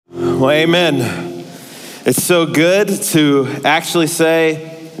Well, amen. It's so good to actually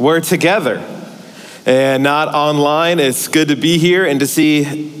say we're together and not online. It's good to be here and to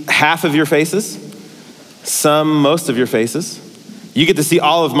see half of your faces, most of your faces. You get to see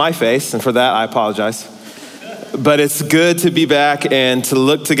all of my face, and for that, I apologize. But it's good to be back and to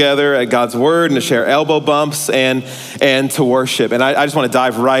look together at God's word and to share elbow bumps and to worship. And I just want to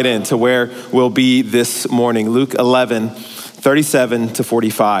dive right into where we'll be this morning. Luke 11, 37 to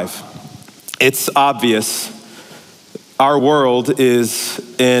 45. It's obvious our world is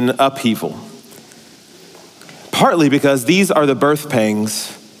in upheaval. Partly because these are the birth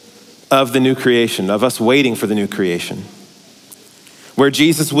pangs of the new creation, of us waiting for the new creation, where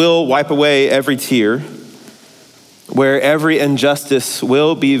Jesus will wipe away every tear, where every injustice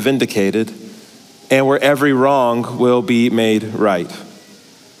will be vindicated, and where every wrong will be made right.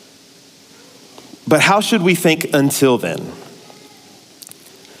 But how should we think until then?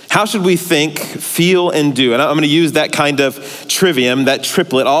 How should we think, feel, and do? And I'm going to use that kind of trivium, that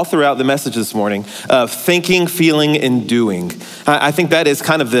triplet, all throughout the message this morning of thinking, feeling, and doing. I think that is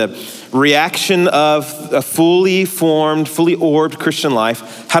kind of the reaction of a fully formed, fully orbed Christian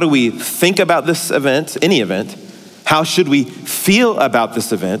life. How do we think about this event, any event? How should we feel about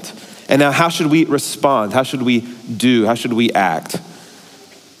this event? And now how should we respond? How should we do? How should we act?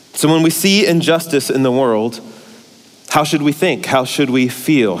 So when we see injustice in the world, how should we think? How should we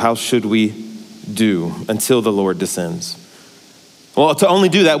feel? How should we do until the Lord descends? Well, to only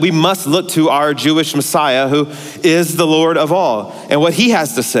do that, we must look to our Jewish Messiah, who is the Lord of all, and what he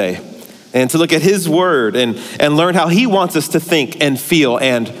has to say, and to look at his word and learn how he wants us to think and feel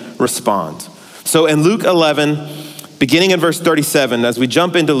and respond. So in Luke 11, beginning in verse 37, as we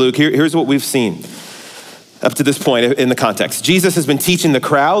jump into Luke, here's what we've seen up to this point in the context. Jesus has been teaching the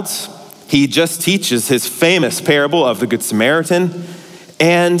crowds. He just teaches his famous parable of the Good Samaritan,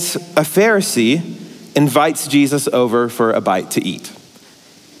 and a Pharisee invites Jesus over for a bite to eat.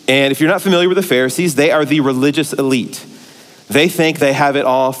 And if you're not familiar with the Pharisees, they are the religious elite. They think they have it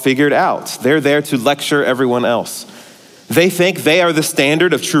all figured out. They're there to lecture everyone else. They think they are the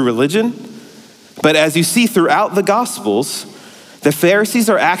standard of true religion. But as you see throughout the Gospels, the Pharisees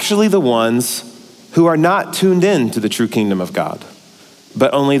are actually the ones who are not tuned in to the true kingdom of God,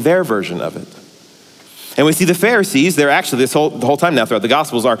 but only their version of it. And we see the Pharisees, they're actually the whole time now throughout the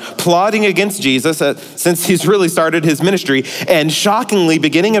Gospels are plotting against Jesus since he's really started his ministry. And shockingly,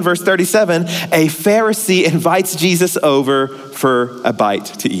 beginning in verse 37, a Pharisee invites Jesus over for a bite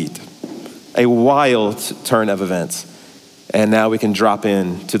to eat. A wild turn of events. And now we can drop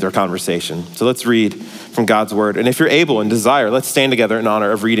into their conversation. So let's read from God's word. And if you're able and desire, let's stand together in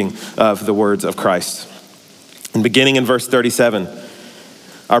honor of reading of the words of Christ. And beginning in verse 37,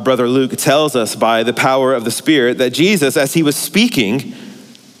 our brother Luke tells us by the power of the Spirit that Jesus, as he was speaking,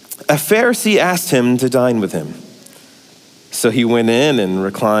 a Pharisee asked him to dine with him. So he went in and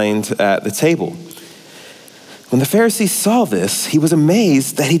reclined at the table. When the Pharisee saw this, he was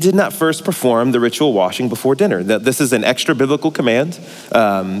amazed that he did not first perform the ritual washing before dinner. That this is an extra biblical command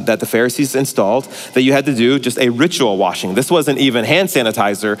that the Pharisees installed, that you had to do just a ritual washing. This wasn't even hand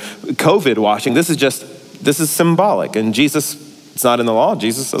sanitizer, COVID washing. This is symbolic. And Jesus, it's not in the law.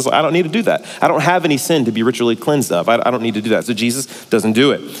 Jesus says, I don't need to do that. I don't have any sin to be ritually cleansed of. I don't need to do that. So Jesus doesn't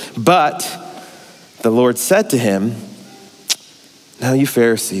do it. But the Lord said to him, now you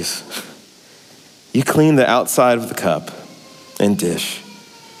Pharisees, you clean the outside of the cup and dish,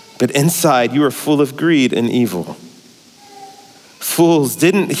 but inside you are full of greed and evil. Fools,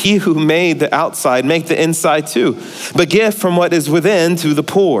 didn't he who made the outside make the inside too? But give from what is within to the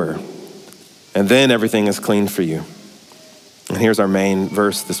poor, and then everything is clean for you. And here's our main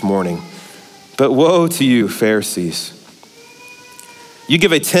verse this morning. But woe to you, Pharisees. You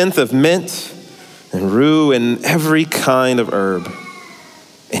give a tenth of mint and rue and every kind of herb,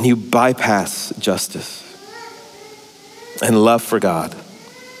 and you bypass justice and love for God.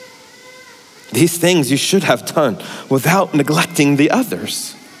 These things you should have done without neglecting the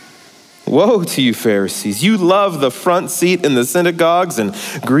others. Woe to you, Pharisees. You love the front seat in the synagogues and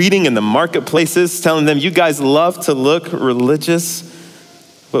greeting in the marketplaces, telling them you guys love to look religious.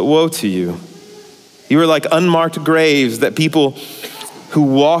 But woe to you. You are like unmarked graves that people who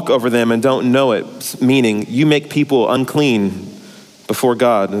walk over them and don't know it, meaning you make people unclean before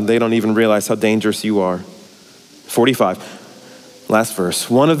God and they don't even realize how dangerous you are. 45, last verse.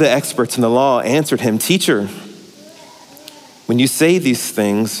 One of the experts in the law answered him, Teacher, when you say these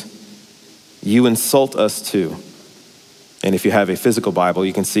things, you insult us too. And if you have a physical Bible,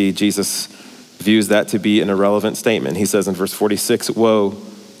 you can see Jesus views that to be an irrelevant statement. He says in verse 46, woe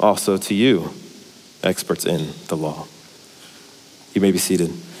also to you, experts in the law. You may be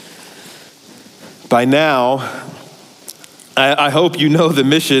seated. By now, I hope you know the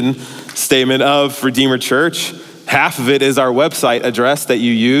mission statement of Redeemer Church. Half of it is our website address that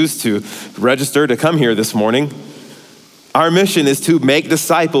you use to register to come here this morning. Our mission is to make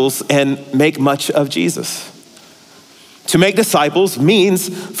disciples and make much of Jesus. To make disciples means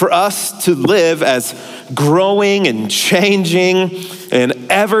for us to live as growing and changing and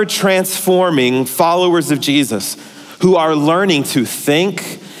ever transforming followers of Jesus who are learning to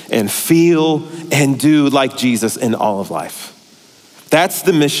think and feel and do like Jesus in all of life. That's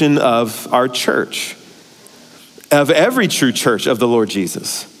the mission of our church, of every true church of the Lord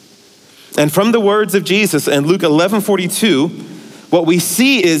Jesus. And from the words of Jesus in Luke 11:42, what we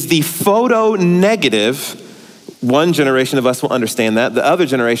see is the photo negative. One generation of us will understand that. The other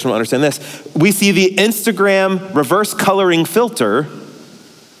generation will understand this. We see the Instagram reverse coloring filter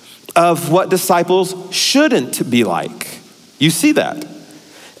of what disciples shouldn't be like. You see that.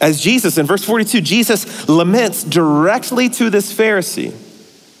 As Jesus, in verse 42, Jesus laments directly to this Pharisee.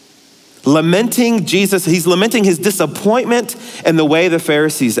 He's lamenting his disappointment in the way the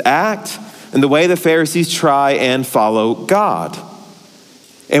Pharisees act and the way the Pharisees try and follow God.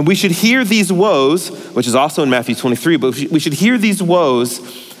 And we should hear these woes, which is also in Matthew 23, but we should hear these woes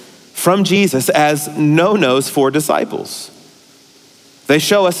from Jesus as no-nos for disciples. They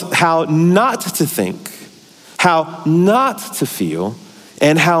show us how not to think, how not to feel,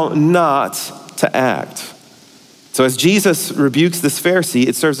 and how not to act. So as Jesus rebukes this Pharisee,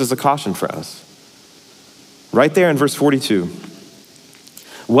 it serves as a caution for us. Right there in verse 42,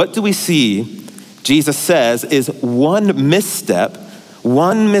 what do we see Jesus says is one misstep,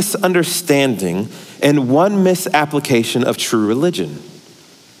 one misunderstanding, and one misapplication of true religion.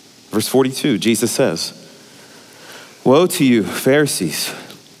 Verse 42, Jesus says, "Woe to you, Pharisees!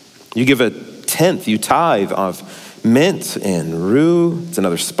 You give a tenth, you tithe of mint and rue, it's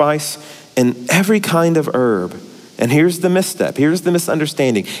another spice, and every kind of herb. And here's the misstep, here's the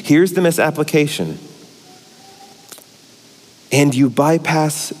misunderstanding, here's the misapplication. And you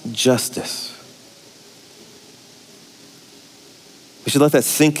bypass justice." We should let that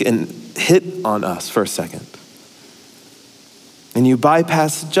sink and hit on us for a second. And you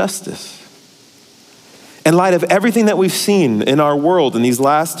bypass justice. In light of everything that we've seen in our world in these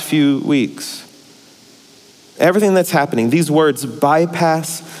last few weeks, everything that's happening, these words,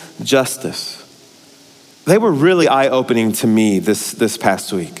 bypass justice, they were really eye-opening to me this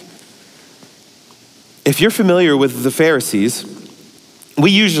past week. If you're familiar with the Pharisees,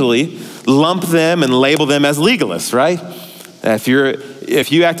 we usually lump them and label them as legalists, right? If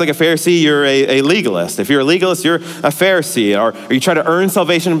you act like a Pharisee, you're a legalist. If you're a legalist, you're a Pharisee. Or you try to earn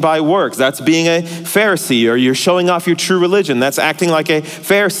salvation by works, that's being a Pharisee. Or you're showing off your true religion, that's acting like a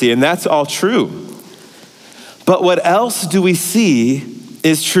Pharisee, and that's all true. But what else do we see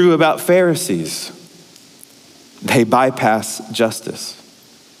is true about Pharisees? They bypass justice.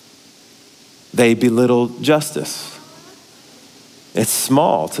 They belittle justice. It's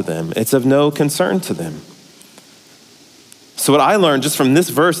small to them. It's of no concern to them. So what I learned just from this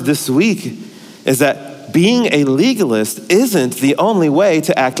verse this week is that being a legalist isn't the only way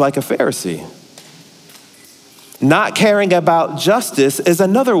to act like a Pharisee. Not caring about justice is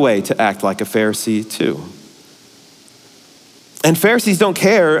another way to act like a Pharisee too. And Pharisees don't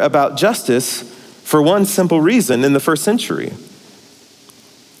care about justice for one simple reason in the first century.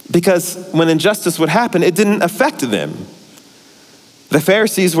 Because when injustice would happen, it didn't affect them. The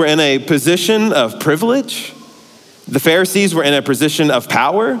Pharisees were in a position of privilege. The Pharisees were in a position of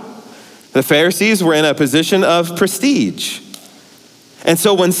power. The Pharisees were in a position of prestige. And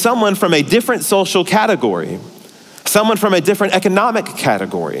so when someone from a different social category, someone from a different economic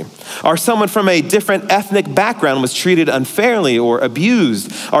category, or someone from a different ethnic background was treated unfairly or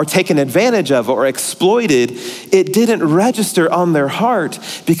abused or taken advantage of or exploited, it didn't register on their heart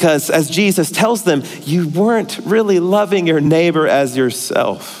because, as Jesus tells them, you weren't really loving your neighbor as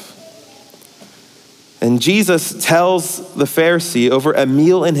yourself. And Jesus tells the Pharisee over a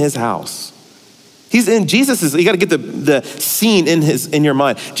meal in his house. You got to get the scene in your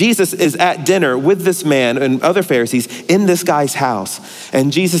mind. Jesus is at dinner with this man and other Pharisees in this guy's house.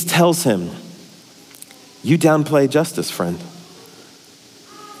 And Jesus tells him, you downplay justice, friend.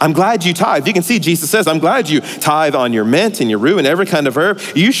 I'm glad you tithe. You can see Jesus says, I'm glad you tithe on your mint and your rue and every kind of herb.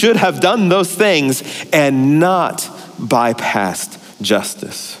 You should have done those things and not bypassed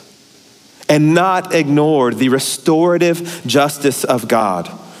justice and not ignored the restorative justice of God.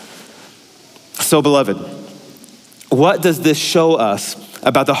 So, beloved, what does this show us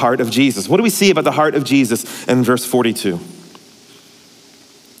about the heart of Jesus? What do we see about the heart of Jesus in verse 42?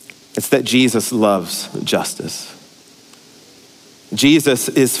 It's that Jesus loves justice. Jesus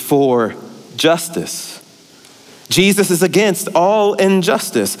is for justice. Jesus is against all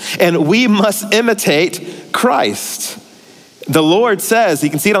injustice, and we must imitate Christ. The Lord says,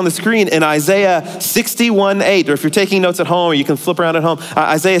 you can see it on the screen in Isaiah 61:8, or if you're taking notes at home, or you can flip around at home,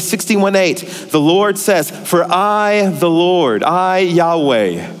 Isaiah 61:8, the Lord says, "For I, the Lord, I,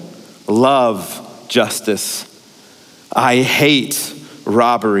 Yahweh, love justice. I hate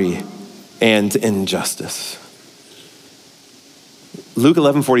robbery and injustice." Luke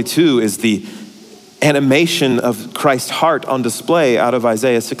 11:42 is the animation of Christ's heart on display out of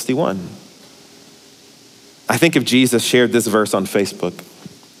Isaiah 61. I think if Jesus shared this verse on Facebook,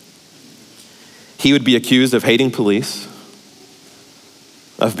 he would be accused of hating police,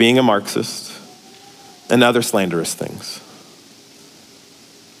 of being a Marxist, and other slanderous things.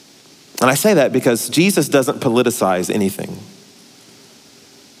 And I say that because Jesus doesn't politicize anything.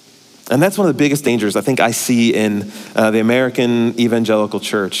 And that's one of the biggest dangers I think I see in the American evangelical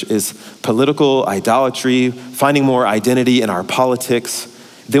church is political idolatry, finding more identity in our politics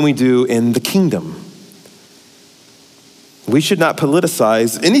than we do in the kingdom. We should not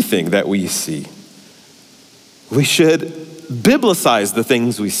politicize anything that we see. We should biblicize the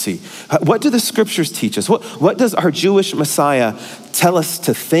things we see. What do the scriptures teach us? What does our Jewish Messiah tell us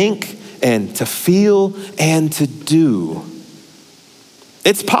to think and to feel and to do?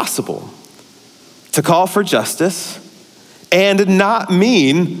 It's possible to call for justice and not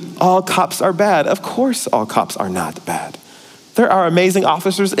mean all cops are bad. Of course, all cops are not bad. There are amazing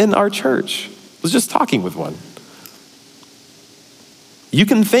officers in our church. I was just talking with one. You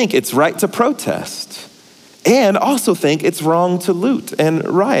can think it's right to protest and also think it's wrong to loot and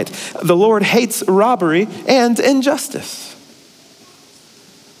riot. The Lord hates robbery and injustice.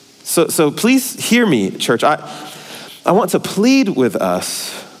 So please hear me, church. I want to plead with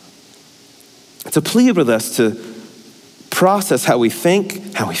us to process how we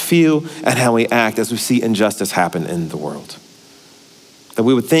think, how we feel, and how we act as we see injustice happen in the world. That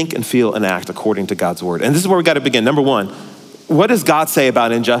we would think and feel and act according to God's word. And this is where we got to begin. Number one, what does God say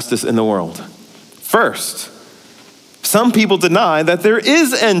about injustice in the world? First, some people deny that there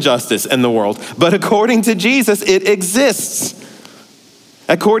is injustice in the world, but according to Jesus, it exists.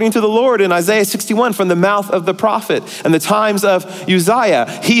 According to the Lord in Isaiah 61, from the mouth of the prophet and the times of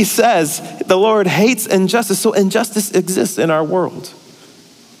Uzziah, he says the Lord hates injustice, so injustice exists in our world.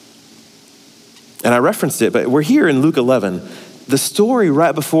 And I referenced it, but we're here in Luke 11. The story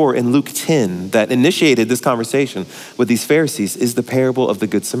right before in Luke 10 that initiated this conversation with these Pharisees is the parable of the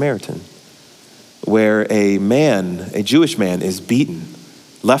Good Samaritan, where a Jewish man is beaten,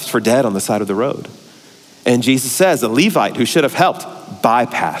 left for dead on the side of the road. And Jesus says, a Levite who should have helped,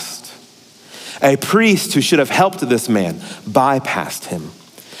 bypassed. A priest who should have helped this man, bypassed him.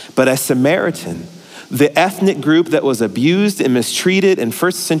 But a Samaritan, the ethnic group that was abused and mistreated in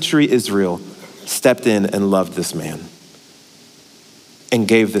first century Israel, stepped in and loved this man and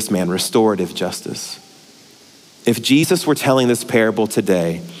gave this man restorative justice. If Jesus were telling this parable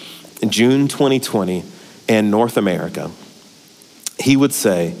today, in June 2020 in North America, he would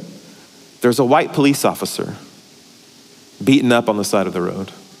say, there's a white police officer beaten up on the side of the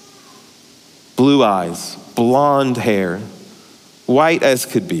road. Blue eyes, blonde hair, white as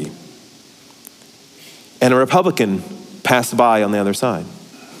could be. And a Republican passed by on the other side.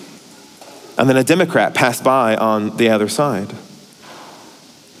 And then a Democrat passed by on the other side.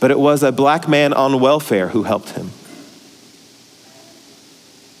 But it was a black man on welfare who helped him.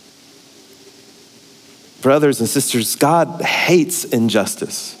 Brothers and sisters, God hates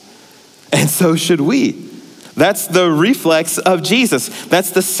injustice. And so should we. That's the reflex of Jesus. That's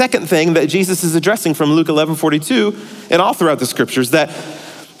the second thing that Jesus is addressing from Luke 11:42 and all throughout the scriptures, that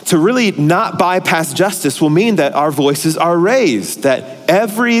to really not bypass justice will mean that our voices are raised, that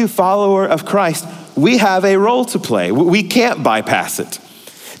every follower of Christ, we have a role to play. We can't bypass it.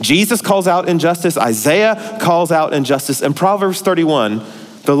 Jesus calls out injustice. Isaiah calls out injustice. And Proverbs 31,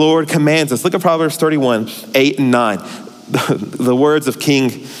 the Lord commands us. Look at Proverbs 31, 8 and 9. The words of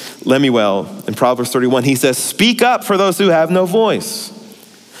King Lemuel in Proverbs 31, he says, speak up for those who have no voice,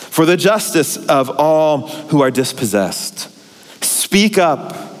 for the justice of all who are dispossessed. Speak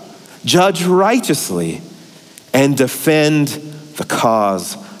up, judge righteously, and defend the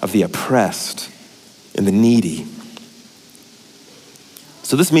cause of the oppressed and the needy.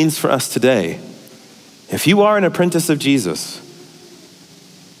 So this means for us today, if you are an apprentice of Jesus,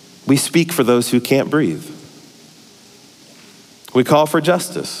 we speak for those who can't breathe. We call for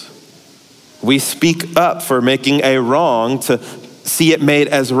justice. We speak up for making a wrong to see it made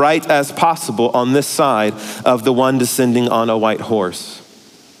as right as possible on this side of the one descending on a white horse.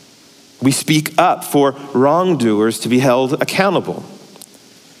 We speak up for wrongdoers to be held accountable.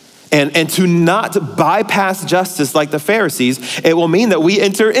 And to not bypass justice like the Pharisees, it will mean that we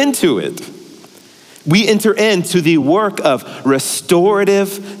enter into it. We enter into the work of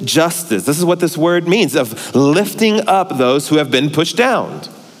restorative justice. This is what this word means, of lifting up those who have been pushed down,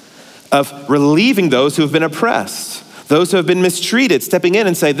 of relieving those who have been oppressed, those who have been mistreated, stepping in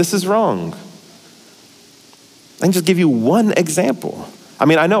and say, this is wrong. I can just give you one example. I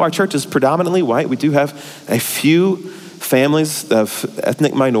mean, I know our church is predominantly white. We do have a few families of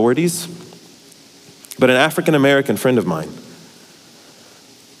ethnic minorities, but an African-American friend of mine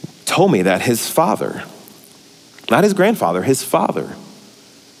told me that his father, not his grandfather, his father,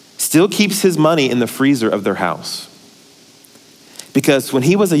 still keeps his money in the freezer of their house. Because when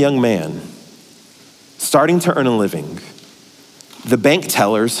he was a young man, starting to earn a living, the bank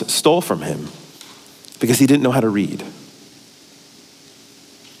tellers stole from him because he didn't know how to read.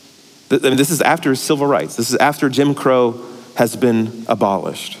 I mean, this is after civil rights. This is after Jim Crow has been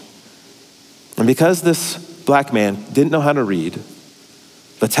abolished. And because this black man didn't know how to read,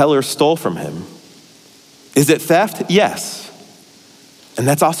 the teller stole from him. Is it theft? Yes. And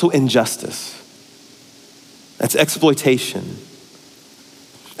that's also injustice. That's exploitation.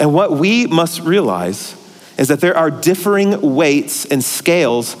 And what we must realize is that there are differing weights and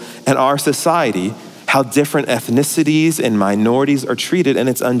scales in our society, how different ethnicities and minorities are treated, and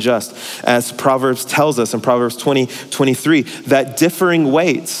it's unjust. As Proverbs tells us in Proverbs 20:23, that differing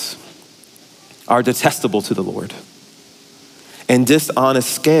weights are detestable to the Lord. And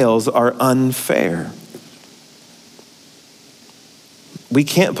dishonest scales are unfair. We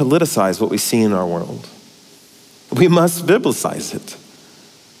can't politicize what we see in our world. We must biblicize it.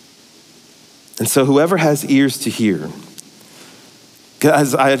 And so whoever has ears to hear,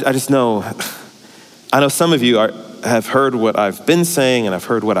 guys, I just know, I know some of you have heard what I've been saying, and I've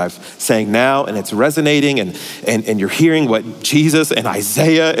heard what I'm saying now, and it's resonating, and you're hearing what Jesus and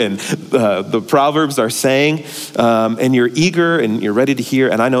Isaiah and the Proverbs are saying, and you're eager and you're ready to hear.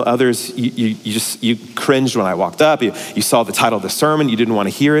 And I know others, you cringed when I walked up. You saw the title of the sermon, you didn't want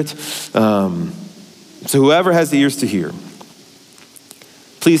to hear it. So whoever has the ears to hear,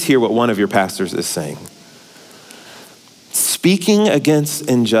 please hear what one of your pastors is saying. Speaking against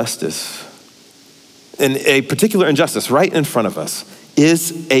injustice, and a particular injustice right in front of us,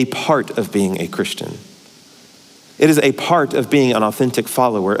 is a part of being a Christian. It is a part of being an authentic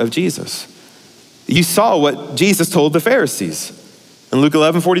follower of Jesus. You saw what Jesus told the Pharisees. In Luke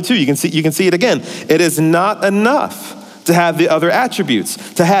 11:42, you can see it again. It is not enough to have the other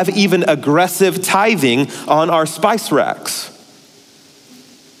attributes, to have even aggressive tithing on our spice racks.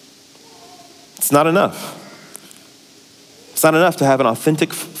 It's not enough. It's not enough to have an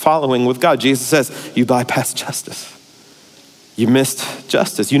authentic following with God. Jesus says, you bypassed justice. You missed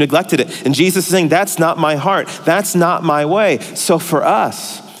justice. You neglected it. And Jesus is saying, that's not my heart. That's not my way. So for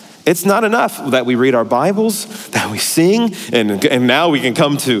us, it's not enough that we read our Bibles, that we sing, and now we can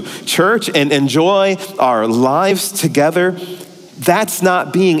come to church and enjoy our lives together. That's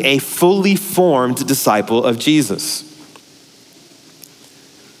not being a fully formed disciple of Jesus.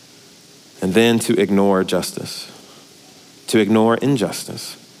 And then to ignore justice, to ignore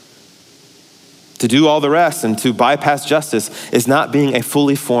injustice, to do all the rest and to bypass justice is not being a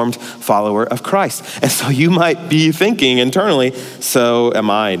fully formed follower of Christ. And so you might be thinking internally, so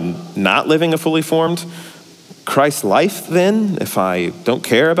am I not living a fully formed Christ life then if I don't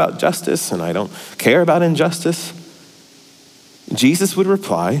care about justice and I don't care about injustice? Jesus would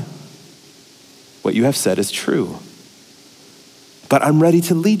reply, what you have said is true, but I'm ready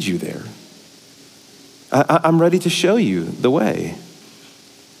to lead you there. I'm ready to show you the way.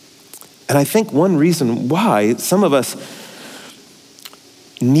 And I think one reason why some of us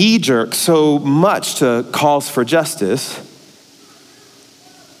knee-jerk so much to calls for justice,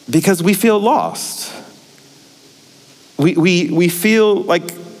 because we feel lost. We feel like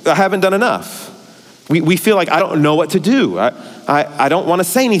I haven't done enough. We feel like I don't know what to do. I don't want to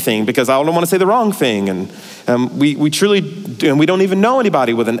say anything because I don't want to say the wrong thing. And we truly do, and we don't even know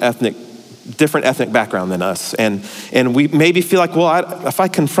anybody with an different ethnic background than us. And we maybe feel like, well, if I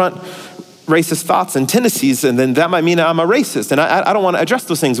confront racist thoughts and tendencies, and then that might mean I'm a racist. And I don't want to address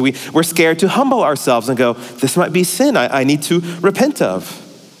those things. We're scared to humble ourselves and go, this might be sin I need to repent of.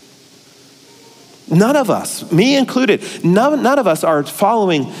 None of us, me included, none of us are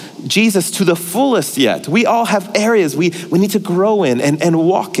following Jesus to the fullest yet. We all have areas we need to grow in and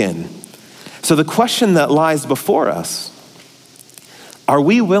walk in. So the question that lies before us, are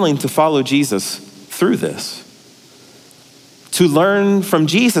we willing to follow Jesus through this? To learn from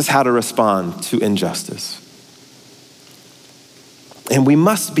Jesus how to respond to injustice. And we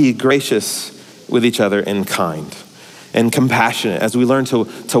must be gracious with each other and kind. and compassionate as we learn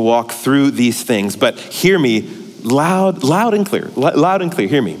to walk through these things. But hear me loud and clear,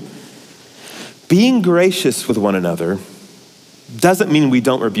 hear me. Being gracious with one another doesn't mean we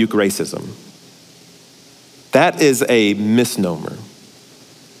don't rebuke racism. That is a misnomer.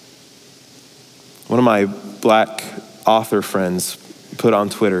 One of my Black author friends put on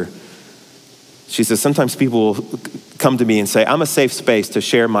Twitter, she says, sometimes people will come to me and say, I'm a safe space to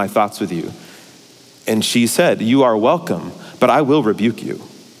share my thoughts with you. And she said, you are welcome, but I will rebuke you.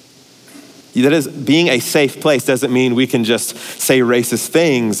 That is, being a safe place doesn't mean we can just say racist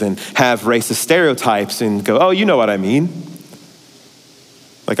things and have racist stereotypes and go, oh, you know what I mean.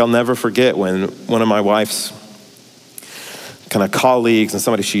 Like, I'll never forget when one of my wife's kind of colleagues and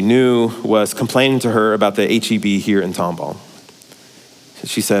somebody she knew was complaining to her about the HEB here in Tomball.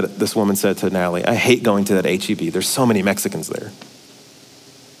 This woman said to Natalie, I hate going to that HEB. There's so many Mexicans there.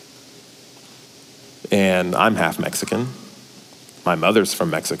 And I'm half Mexican. My mother's from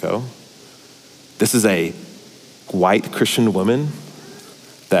Mexico. This is a white Christian woman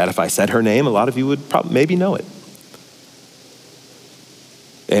that if I said her name, a lot of you would maybe know it.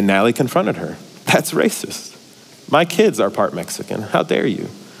 And Natalie confronted her. That's racist. My kids are part Mexican. How dare you?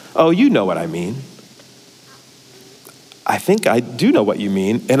 Oh, you know what I mean. I think I do know what you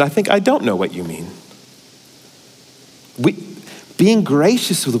mean, and I think I don't know what you mean. Being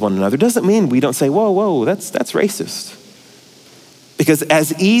gracious with one another doesn't mean we don't say, whoa, that's racist. Because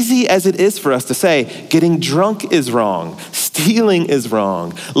as easy as it is for us to say, getting drunk is wrong, stealing is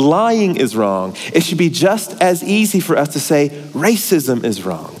wrong, lying is wrong, it should be just as easy for us to say racism is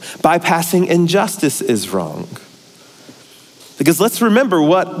wrong, bypassing injustice is wrong. Because let's remember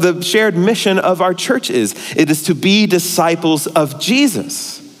what the shared mission of our church is. It is to be disciples of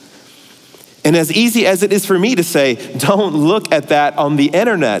Jesus. And as easy as it is for me to say, don't look at that on the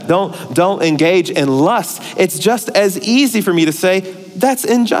internet, don't engage in lust, it's just as easy for me to say, that's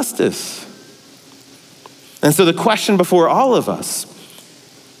injustice. And so the question before all of us,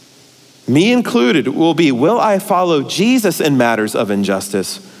 me included, will be, will I follow Jesus in matters of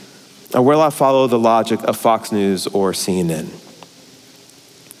injustice, or will I follow the logic of Fox News or CNN?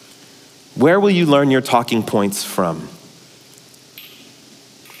 Where will you learn your talking points from?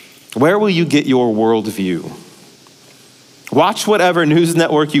 Where will you get your worldview? Watch whatever news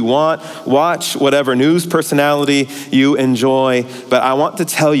network you want. Watch whatever news personality you enjoy. But I want to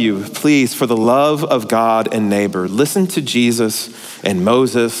tell you, please, for the love of God and neighbor, listen to Jesus and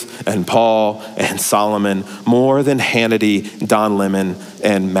Moses and Paul and Solomon more than Hannity, Don Lemon,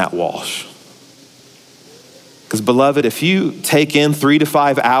 and Matt Walsh. Because beloved, if you take in 3 to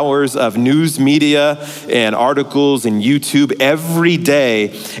 5 hours of news media and articles and YouTube every day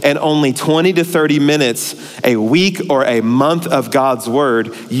and only 20 to 30 minutes a week or a month of God's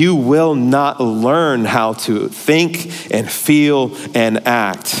word, you will not learn how to think and feel and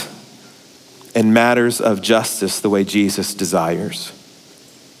act in matters of justice the way Jesus desires.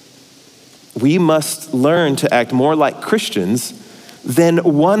 We must learn to act more like Christians than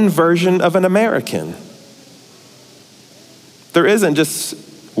one version of an American. There isn't just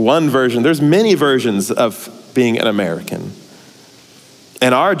one version. There's many versions of being an American.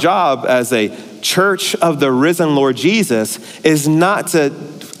 And our job as a church of the risen Lord Jesus is not to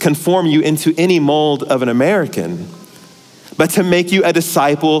conform you into any mold of an American, but to make you a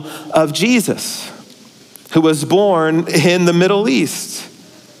disciple of Jesus, who was born in the Middle East.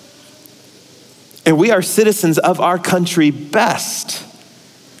 And we are citizens of our country best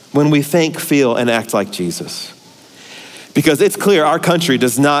when we think, feel, and act like Jesus. Because it's clear our country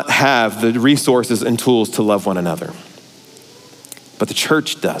does not have the resources and tools to love one another. But the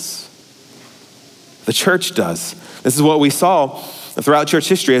church does. The church does. This is what we saw throughout church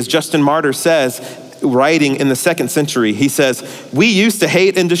history. As Justin Martyr says, writing in the 2nd century, he says, we used to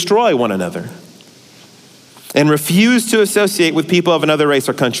hate and destroy one another and refuse to associate with people of another race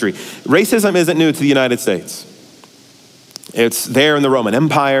or country. Racism isn't new to the United States. It's there in the Roman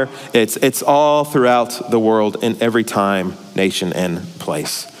Empire. It's all throughout the world in every time, nation, and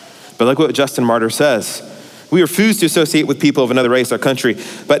place. But look what Justin Martyr says. We refuse to associate with people of another race or country,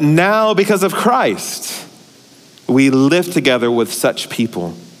 but now because of Christ, we live together with such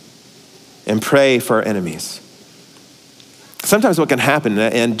people and pray for our enemies. Sometimes what can happen,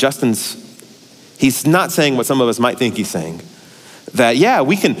 and he's not saying what some of us might think he's saying, that,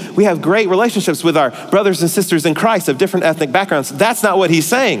 we have great relationships with our brothers and sisters in Christ of different ethnic backgrounds. That's not what he's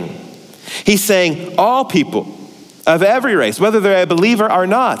saying. He's saying all people of every race, whether they're a believer or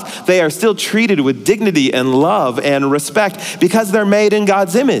not, they are still treated with dignity and love and respect because they're made in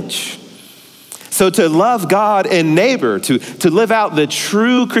God's image. So to love God and neighbor, to live out the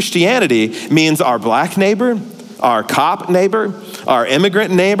true Christianity means our black neighbor, our cop neighbor, our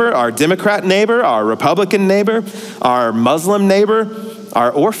immigrant neighbor, our Democrat neighbor, our Republican neighbor, our Muslim neighbor,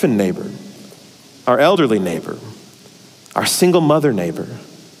 our orphan neighbor, our elderly neighbor, our single mother neighbor.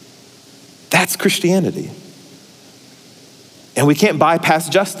 That's Christianity. And we can't bypass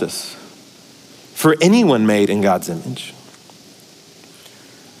justice for anyone made in God's image.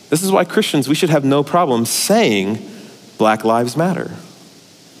 This is why Christians, we should have no problem saying Black Lives Matter.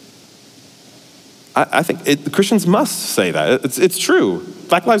 I think Christians must say that. It's true.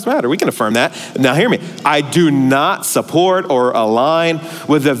 Black Lives Matter. We can affirm that. Now hear me. I do not support or align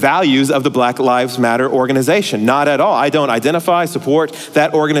with the values of the Black Lives Matter organization. Not at all. I don't identify, support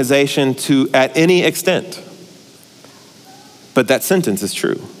that organization at any extent. But that sentence is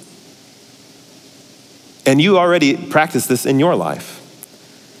true. And you already practice this in your life.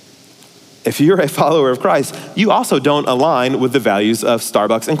 If you're a follower of Christ, you also don't align with the values of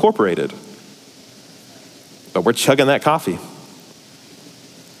Starbucks Incorporated. But we're chugging that coffee.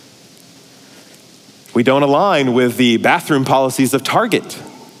 We don't align with the bathroom policies of Target.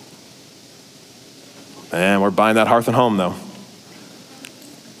 And we're buying that Hearth and Home though.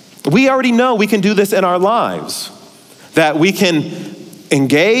 We already know we can do this in our lives. That we can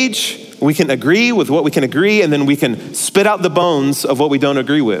engage, we can agree with what we can agree, and then we can spit out the bones of what we don't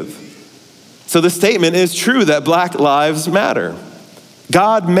agree with. So the statement is true that Black lives matter.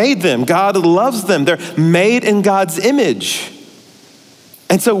 God made them. God loves them. They're made in God's image.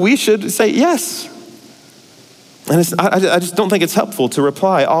 And so we should say yes. And I just don't think it's helpful to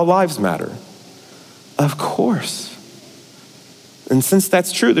reply, all lives matter. Of course. And since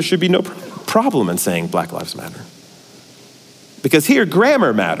that's true, there should be no problem in saying Black Lives Matter. Because here,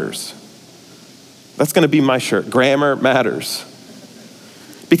 grammar matters. That's going to be my shirt. Grammar matters.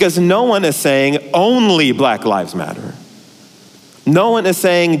 Because no one is saying only Black Lives Matter. No one is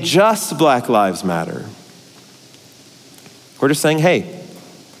saying just Black Lives Matter. We're just saying, hey,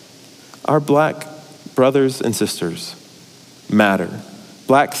 our Black brothers and sisters matter.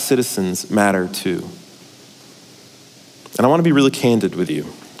 Black citizens matter too. And I want to be really candid with you.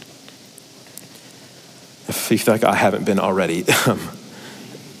 If you feel like I haven't been already.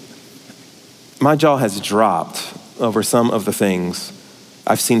 My jaw has dropped over some of the things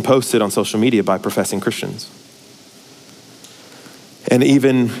I've seen posted on social media by professing Christians. And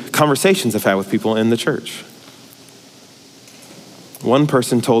even conversations I've had with people in the church. One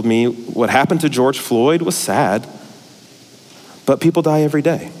person told me what happened to George Floyd was sad, but people die every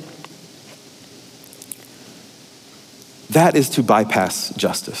day. That is to bypass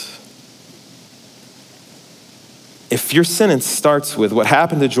justice. If your sentence starts with what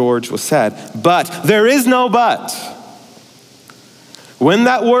happened to George was sad, but there is no but. When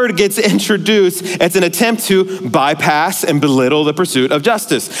that word gets introduced, it's an attempt to bypass and belittle the pursuit of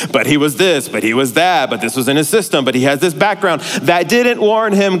justice. But he was this, but he was that, but this was in his system, but he has this background. That didn't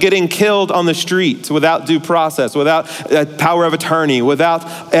warrant him getting killed on the street without due process, without power of attorney,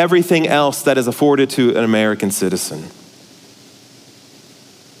 without everything else that is afforded to an American citizen.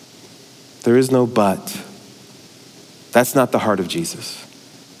 There is no but. That's not the heart of Jesus.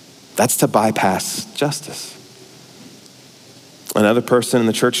 That's to bypass justice. Another person in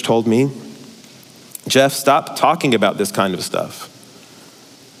the church told me, Jeff, stop talking about this kind of stuff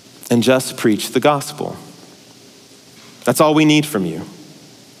and just preach the gospel. That's all we need from you.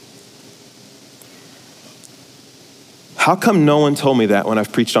 How come no one told me that when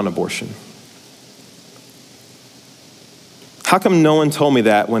I've preached on abortion? How come no one told me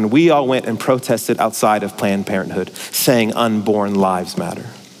that when we all went and protested outside of Planned Parenthood saying unborn lives matter?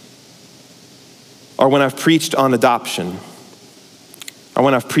 Or when I've preached on adoption? Or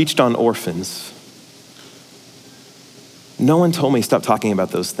when I've preached on orphans? No one told me stop talking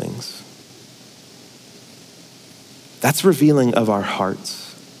about those things. That's revealing of our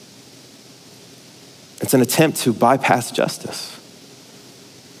hearts. It's an attempt to bypass justice.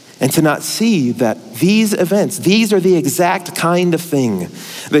 And to not see that these events, these are the exact kind of thing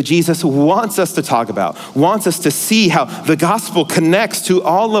that Jesus wants us to talk about, wants us to see how the gospel connects to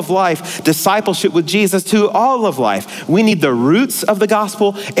all of life, discipleship with Jesus to all of life. We need the roots of the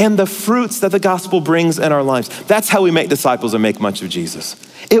gospel and the fruits that the gospel brings in our lives. That's how we make disciples and make much of Jesus.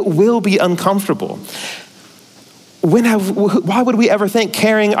 It will be uncomfortable. Why would we ever think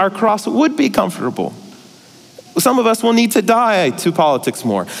carrying our cross would be comfortable? Some of us will need to die to politics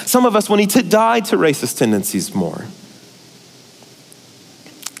more. Some of us will need to die to racist tendencies more.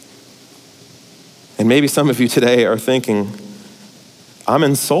 And maybe some of you today are thinking, I'm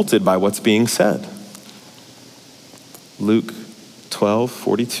insulted by what's being said. Luke 12,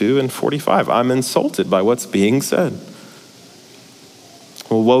 42 and 45. I'm insulted by what's being said.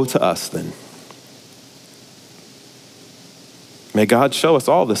 Well, woe to us then. May God show us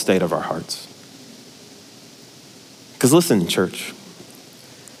all the state of our hearts. Because listen, church,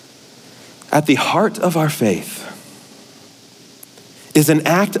 at the heart of our faith is an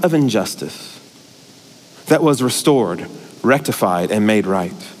act of injustice that was restored, rectified, and made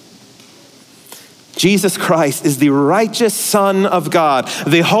right. Jesus Christ is the righteous Son of God,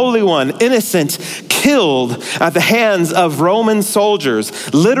 the Holy One, innocent, killed at the hands of Roman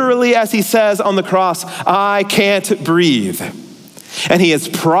soldiers. Literally, as he says on the cross, I can't breathe. And he is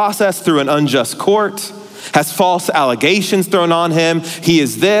processed through an unjust court, has false allegations thrown on him. He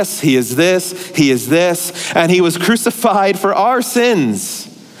is this, he is this, he is this. And he was crucified for our sins,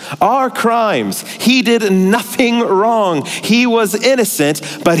 our crimes. He did nothing wrong. He was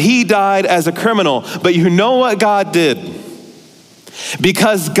innocent, but he died as a criminal. But you know what God did?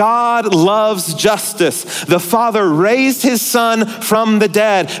 Because God loves justice, the Father raised his Son from the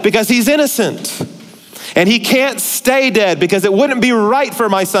dead because he's innocent. And he can't stay dead because it wouldn't be right for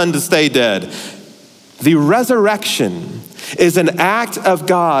my son to stay dead. The resurrection is an act of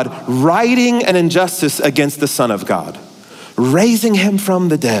God righting an injustice against the Son of God, raising him from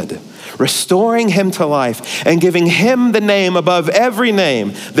the dead, restoring him to life, and giving him the name above every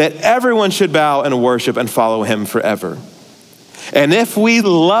name that everyone should bow and worship and follow him forever. And if we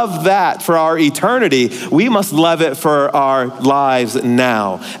love that for our eternity, we must love it for our lives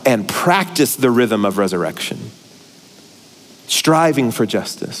now and practice the rhythm of resurrection, striving for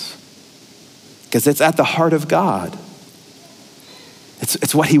justice, because it's at the heart of God.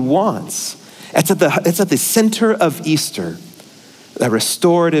 It's what he wants. It's at the center of Easter, a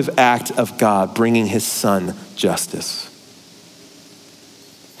restorative act of God bringing his Son justice.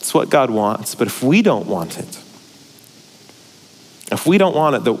 It's what God wants, but if we don't want it,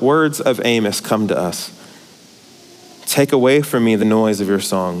 the words of Amos come to us. Take away from me the noise of your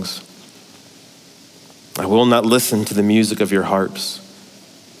songs. I will not listen to the music of your harps,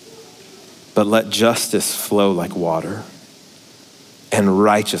 but let justice flow like water and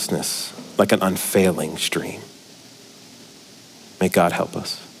righteousness like an unfailing stream. May God help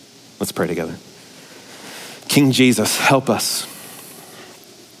us. Let's pray together. King Jesus, help us.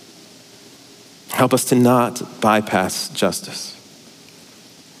 Help us to not bypass justice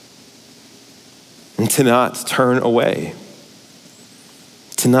and to not turn away,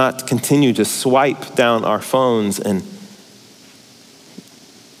 to not continue to swipe down our phones and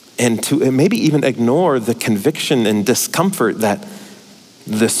to maybe even ignore the conviction and discomfort that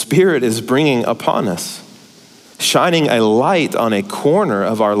the Spirit is bringing upon us, shining a light on a corner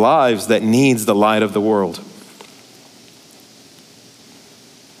of our lives that needs the light of the world.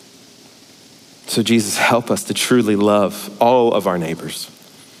 So Jesus, help us to truly love all of our neighbors,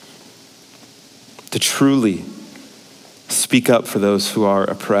 to truly speak up for those who are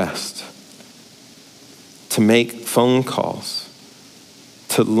oppressed, to make phone calls,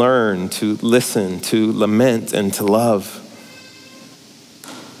 to learn, to listen, to lament, and to love.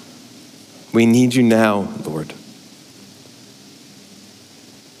 We need you now, Lord.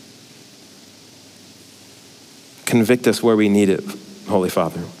 Convict us where we need it, Holy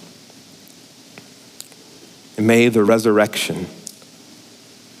Father. And may the resurrection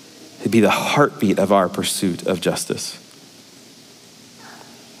be the heartbeat of our pursuit of justice.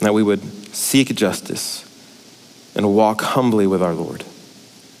 That we would seek justice and walk humbly with our Lord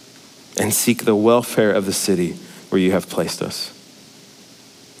and seek the welfare of the city where you have placed us.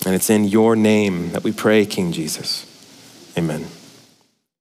 And it's in your name that we pray, King Jesus. Amen.